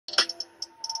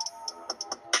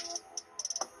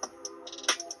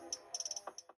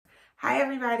Hi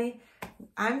everybody,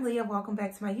 I'm Leah. Welcome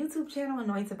back to my YouTube channel,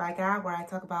 Anointed by God, where I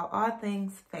talk about all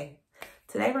things faith.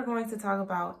 Today we're going to talk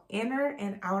about inner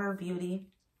and outer beauty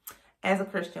as a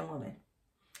Christian woman.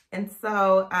 And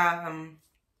so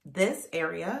this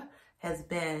area has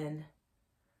been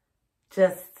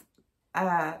just,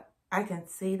 I can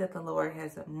see that the Lord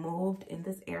has moved in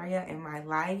this area in my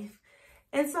life.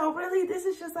 And so really this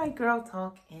is just like girl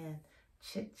talk and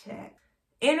chit chat.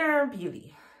 Inner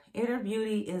beauty. Inner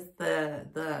beauty is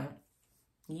the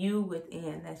you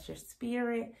within. That's your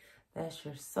spirit. That's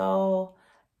your soul.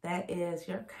 That is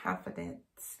your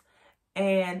confidence.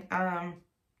 And,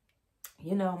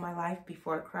 you know, my life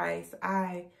before Christ,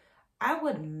 I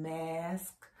would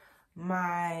mask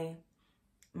my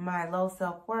low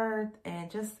self-worth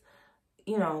and just,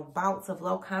 you know, bouts of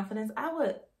low confidence.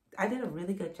 I did a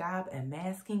really good job at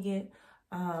masking it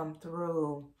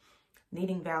through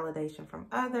needing validation from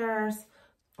others,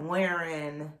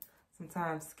 wearing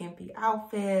sometimes skimpy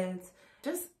outfits,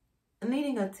 just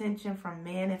needing attention from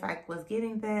men. If I was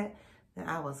getting that, then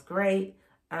I was great.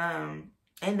 And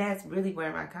that's really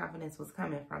where my confidence was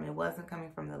coming from. It wasn't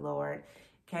coming from the Lord.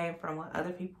 It came from what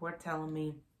other people were telling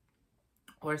me,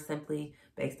 or simply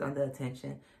based on the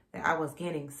attention that I was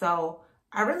getting. So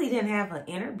I really didn't have an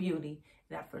inner beauty,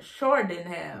 and I for sure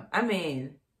didn't have,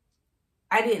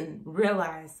 I didn't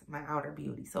realize my outer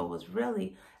beauty. So it was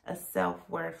really a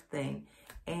self-worth thing.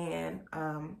 And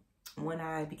when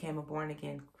I became a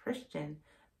born-again Christian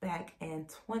back in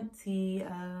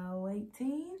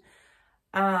 2018,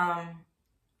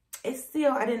 it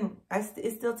still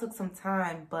took some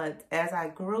time, but as I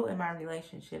grew in my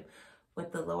relationship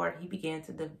with the Lord, he began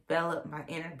to develop my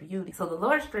inner beauty. So the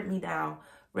Lord stripped me down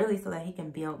really so that he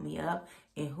can build me up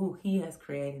in who he has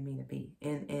created me to be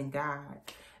in God.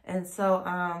 And so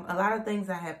a lot of things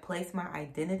I had placed my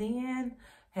identity in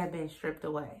had been stripped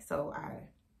away. So I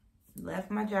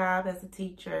left my job as a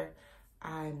teacher.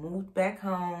 I moved back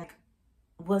home,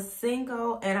 was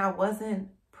single, and I wasn't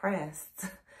pressed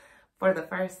for the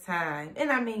first time. And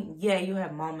I mean, yeah, you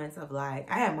have moments of like,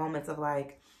 I had moments of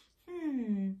like,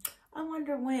 I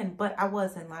wonder when, but I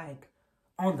wasn't like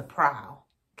on the prowl,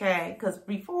 okay? Because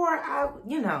before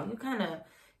you kind of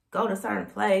go to certain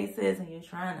places and you're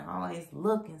trying to always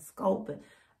look and scope, and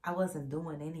I wasn't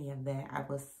doing any of that.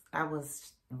 I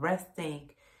was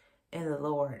resting in the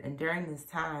Lord. And during this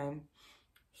time,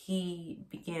 he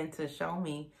began to show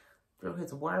me through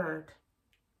his word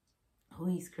who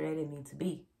he's created me to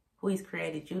be, who he's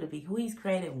created you to be, who he's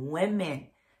created women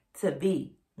to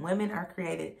be. Women are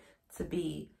created to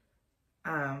be,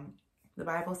 the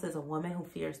Bible says a woman who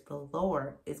fears the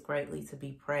Lord is greatly to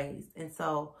be praised. And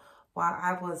so while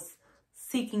I was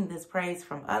seeking this praise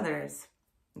from others,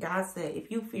 God said,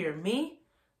 if you fear me,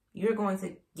 you're going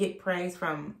to get praise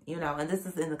from, and this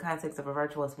is in the context of a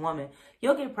virtuous woman.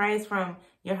 You'll get praise from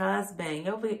your husband.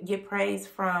 You'll get praise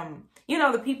from,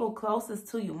 the people closest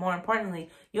to you. More importantly,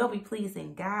 you'll be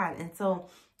pleasing God. And so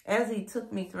as he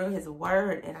took me through his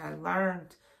word and I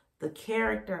learned the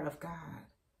character of God,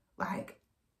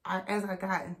 as I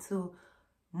got into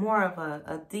more of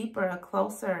a deeper, a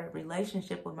closer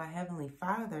relationship with my Heavenly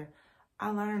Father, I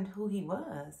learned who he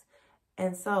was.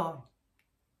 And so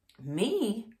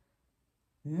me,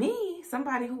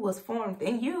 somebody who was formed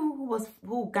in you,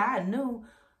 who God knew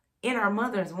in our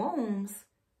mother's wombs,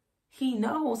 he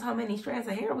knows how many strands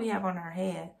of hair we have on our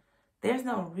head. There's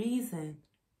no reason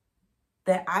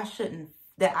that I should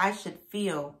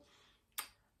feel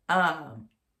not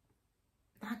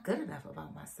good enough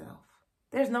about myself.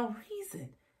 There's no reason,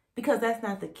 because that's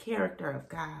not the character of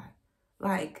God.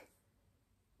 Like,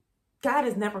 God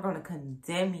is never going to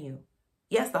condemn you.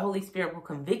 Yes, the Holy Spirit will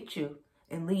convict you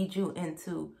and lead you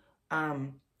into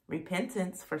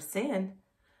repentance for sin,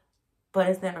 but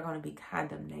it's never going to be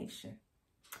condemnation.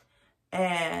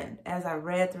 And as I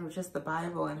read through just the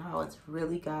Bible and how it's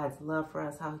really God's love for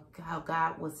us, how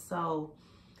God was so,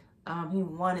 he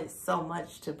wanted so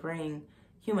much to bring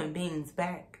human beings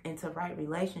back into right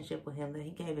relationship with him, that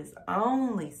he gave his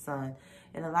only son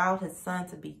and allowed his son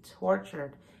to be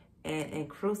tortured and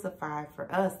crucified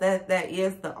for us. That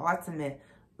is the ultimate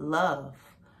love.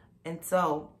 And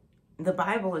so the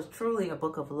Bible is truly a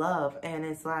book of love. And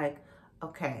it's like,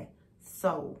 okay,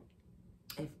 so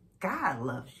if God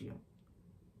loves you,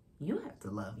 you have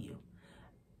to love you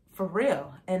for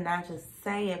real, and not just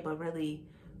say it, but really,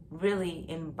 really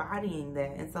embodying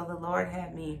that. And so the Lord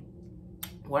had me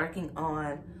working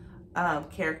on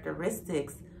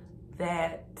characteristics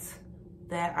that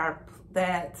are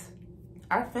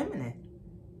feminine.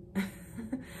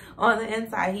 On the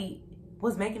inside, he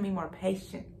was making me more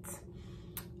patient.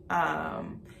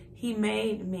 He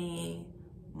made me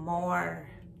more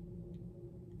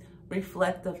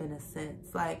reflective in a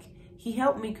sense. Like, he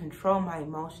helped me control my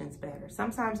emotions better.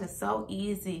 Sometimes it's so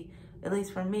easy, at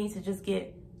least for me, to just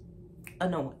get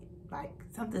annoyed. Like,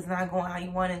 something's not going how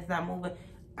you want it, it's not moving.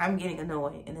 I'm getting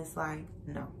annoyed. And it's like,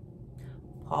 no.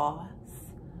 Pause.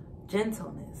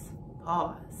 Gentleness.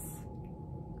 Pause.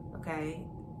 Okay?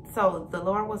 So the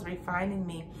Lord was refining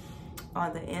me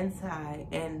on the inside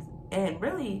and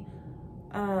really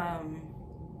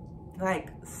like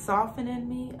softening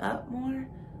me up more,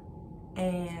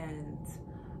 and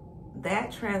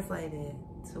that translated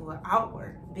to an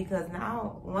outward, because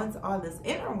now once all this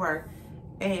inner work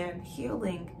and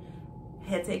healing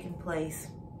had taken place,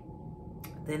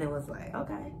 then it was like,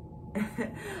 okay,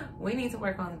 we need to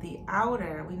work on the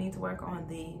outer, we need to work on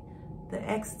the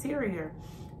exterior.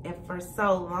 And for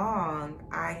so long,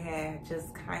 I had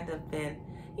just kind of been,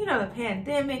 you know, the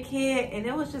pandemic hit, and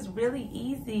it was just really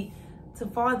easy to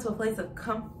fall into a place of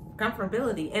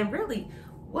comfortability. And really,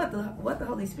 what the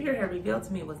Holy Spirit had revealed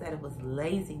to me was that it was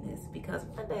laziness. Because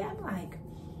one day I'm like,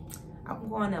 I'm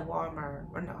going to Walmart,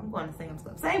 or no, I'm going to Sam's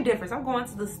Club. Same difference. I'm going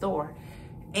to the store,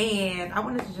 and I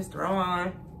wanted to just throw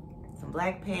on some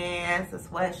black pants, a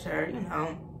sweatshirt, you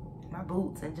know, my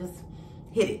boots, and just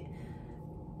hit it.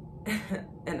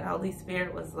 And the Holy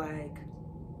Spirit was like,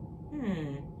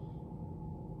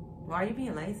 why are you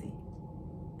being lazy?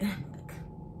 Like,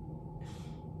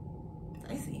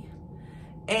 lazy.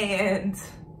 And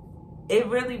it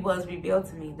really was revealed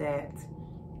to me that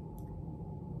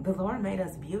the Lord made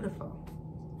us beautiful.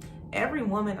 Every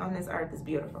woman on this earth is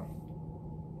beautiful.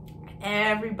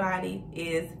 Everybody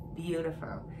is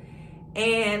beautiful.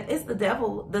 And it's the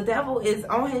devil. The devil is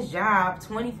on his job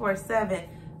 24/7,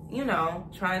 you know,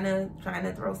 trying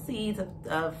to throw seeds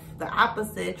of the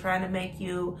opposite, trying to make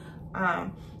you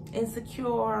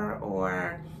insecure,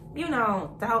 or, you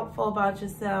know, doubtful about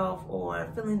yourself, or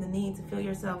feeling the need to fill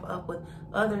yourself up with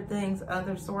other things,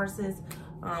 other sources,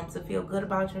 to feel good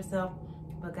about yourself.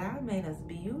 But God made us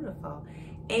beautiful.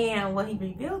 And what he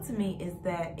revealed to me is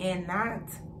that in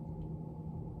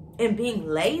being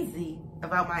lazy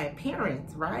about my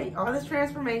appearance, right? All this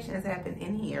transformation has happened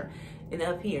in here and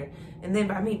up here. And then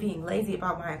by me being lazy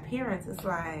about my appearance, it's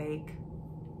like,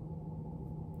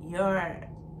 no.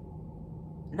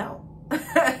 No.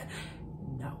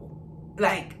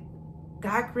 Like,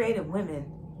 God created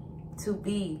women to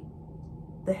be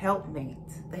the helpmeet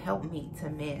to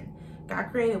men. God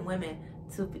created women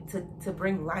to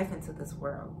bring life into this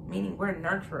world, meaning we're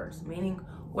nurturers, meaning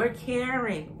we're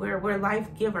caring, we're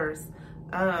life givers.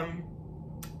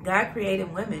 God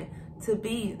created women to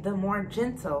be the more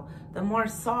gentle, the more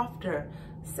softer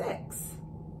sex.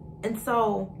 And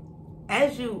so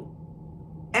as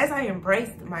I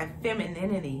embraced my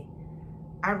femininity,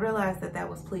 I realized that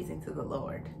was pleasing to the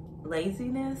Lord.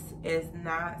 Laziness is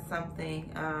not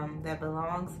something that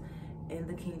belongs in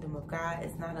the kingdom of God.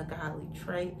 It's not a godly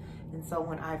trait. And so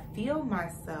when I feel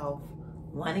myself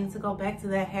wanting to go back to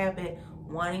that habit,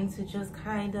 wanting to just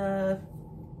kind of,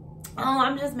 oh,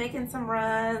 I'm just making some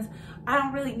runs, I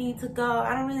don't really need to go,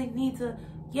 I don't really need to.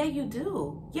 Yeah, you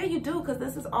do. Yeah, you do, because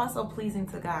this is also pleasing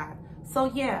to God. So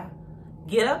yeah,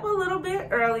 get up a little bit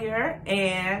earlier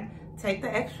and take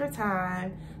the extra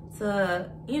time to,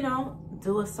 you know,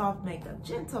 do a soft makeup,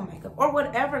 gentle makeup, or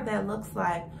whatever that looks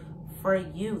like for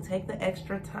you. Take the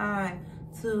extra time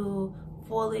to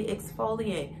fully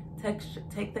exfoliate.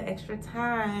 Take the extra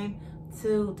time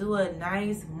to do a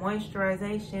nice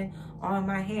moisturization on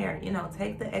my hair. You know,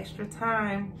 take the extra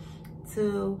time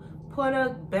to put a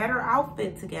better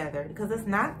outfit together, because it's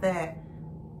not that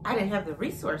I didn't have the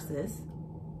resources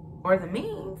or the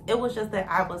means. It was just that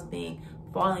I was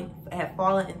had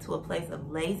fallen into a place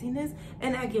of laziness,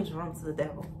 and that gives room to the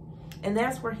devil. And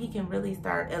that's where he can really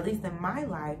start, at least in my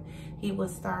life, he would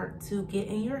start to get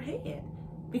in your head,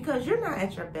 because you're not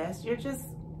at your best. You're just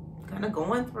kind of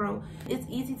going through. It's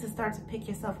easy to start to pick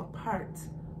yourself apart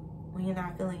when you're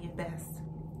not feeling your best.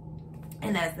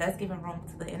 And that's giving room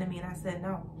to the enemy. And I said,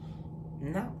 no,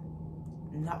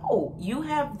 you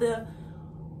have the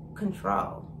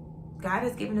control. God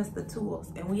has given us the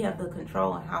tools, and we have the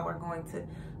control on how we're going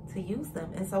to use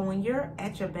them. And so when you're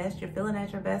at your best, you're feeling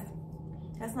at your best,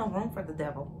 that's no room for the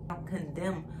devil. I don't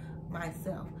condemn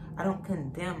myself. I don't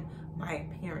condemn my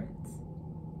appearance.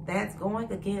 That's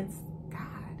going against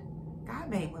God. God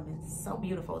made women so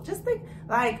beautiful. Just think,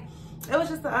 like, it was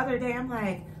just the other day, I'm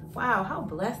like, wow, how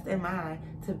blessed am I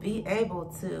to be able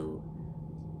to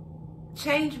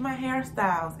change my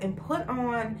hairstyles and put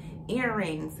on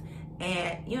earrings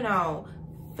and, you know,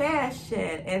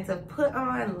 fashion, and to put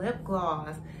on lip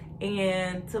gloss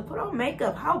and to put on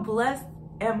makeup. How blessed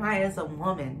am I as a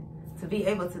woman to be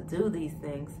able to do these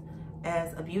things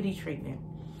as a beauty treatment?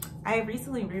 I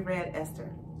recently reread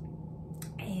Esther,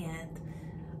 and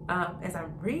as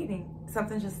I'm reading,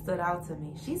 something just stood out to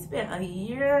me. She spent a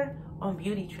year on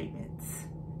beauty treatments.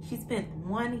 She spent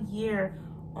 1 year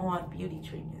on beauty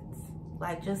treatments,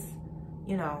 like just,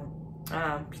 you know,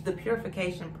 the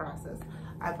purification process,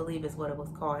 I believe is what it was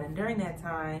called. And during that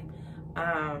time,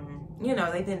 you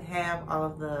know, they didn't have all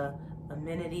of the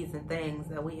amenities and things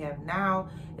that we have now.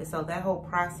 And so that whole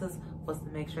process was to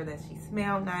make sure that she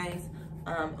smelled nice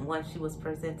when she was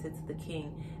presented to the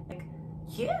king. Like,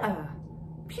 yeah,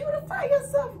 beautify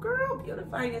yourself, girl.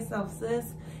 Beautify yourself,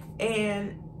 sis.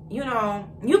 And, you know,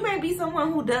 you may be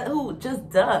someone who just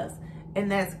does, and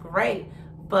that's great.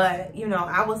 But, you know,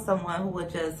 I was someone who would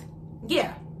just,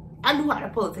 yeah, I knew how to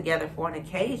pull it together for an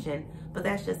occasion, but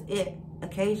that's just it.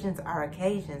 Occasions are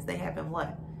occasions. They happen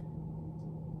what?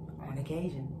 On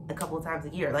occasion, a couple of times a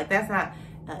year. Like, that's not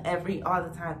all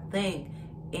the time thing.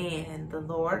 And the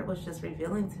Lord was just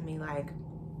revealing to me, like,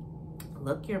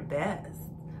 look your best.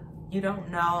 You don't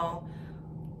know,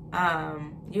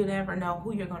 you never know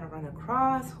who you're going to run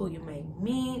across, who you may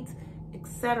meet,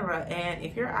 etc. And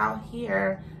if you're out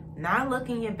here not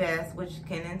looking your best, which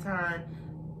can in turn,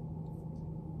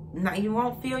 you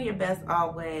won't feel your best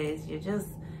always. You just,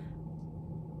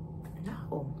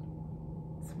 no,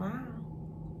 smile,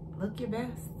 look your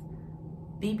best,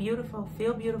 be beautiful,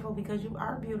 feel beautiful, because you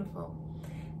are beautiful.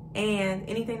 And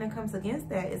anything that comes against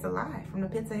that is a lie from the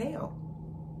pits of hell.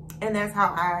 And that's how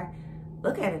I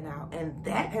look at it now. And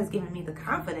that has given me the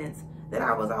confidence that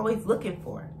I was always looking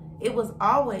for. It was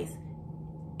always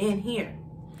in here.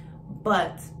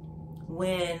 But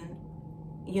when,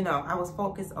 you know, I was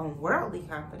focused on worldly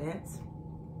confidence,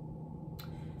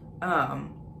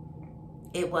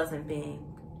 it wasn't being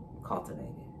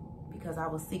cultivated because I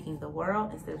was seeking the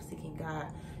world instead of seeking God.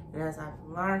 And as I've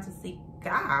learned to seek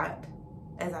God,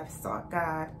 as I've sought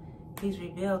God, He's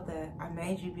revealed that I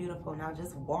made you beautiful. Now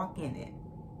just walk in it.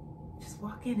 Just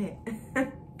walk in it.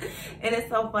 And it's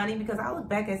so funny because I look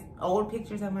back at old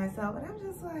pictures of myself and I'm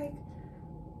just like,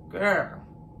 girl,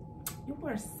 you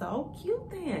were so cute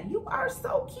then. You are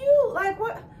so cute. Like,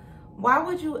 what? Why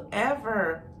would you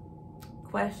ever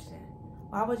question?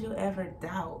 Why would you ever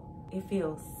doubt? It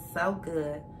feels so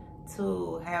good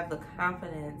to have the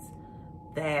confidence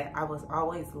that I was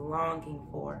always longing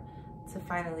for, to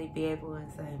finally be able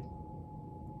to say,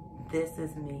 this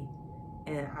is me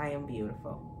and I am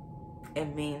beautiful,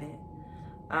 and mean it.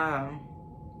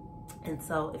 And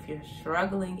so if you're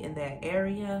struggling in that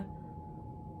area,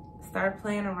 start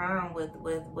playing around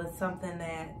with something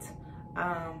that,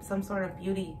 some sort of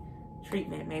beauty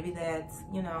treatment. Maybe that's,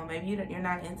 you know, maybe you're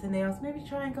not into nails. Maybe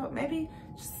try and go, maybe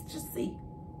just see.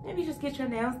 Maybe just get your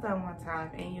nails done one time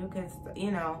and you can,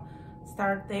 you know,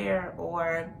 start there.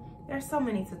 Or there's so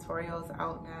many tutorials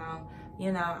out now.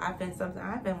 You know, something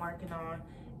I've been working on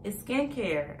is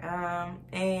skincare,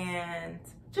 and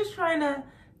just trying to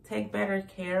take better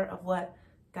care of what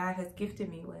God has gifted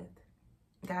me with.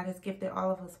 God has gifted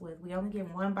all of us with. We only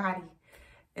get one body.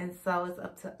 And so it's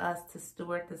up to us to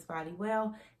steward this body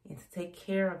well and to take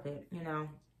care of it, you know.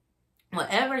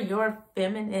 Whatever your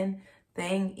feminine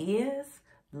thing is,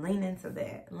 lean into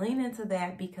that. Lean into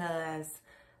that, because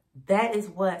that is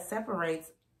what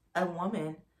separates a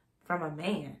woman from a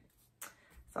man.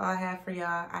 That's all I have for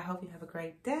y'all. I hope you have a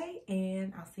great day,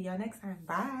 and I'll see y'all next time.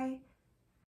 Bye.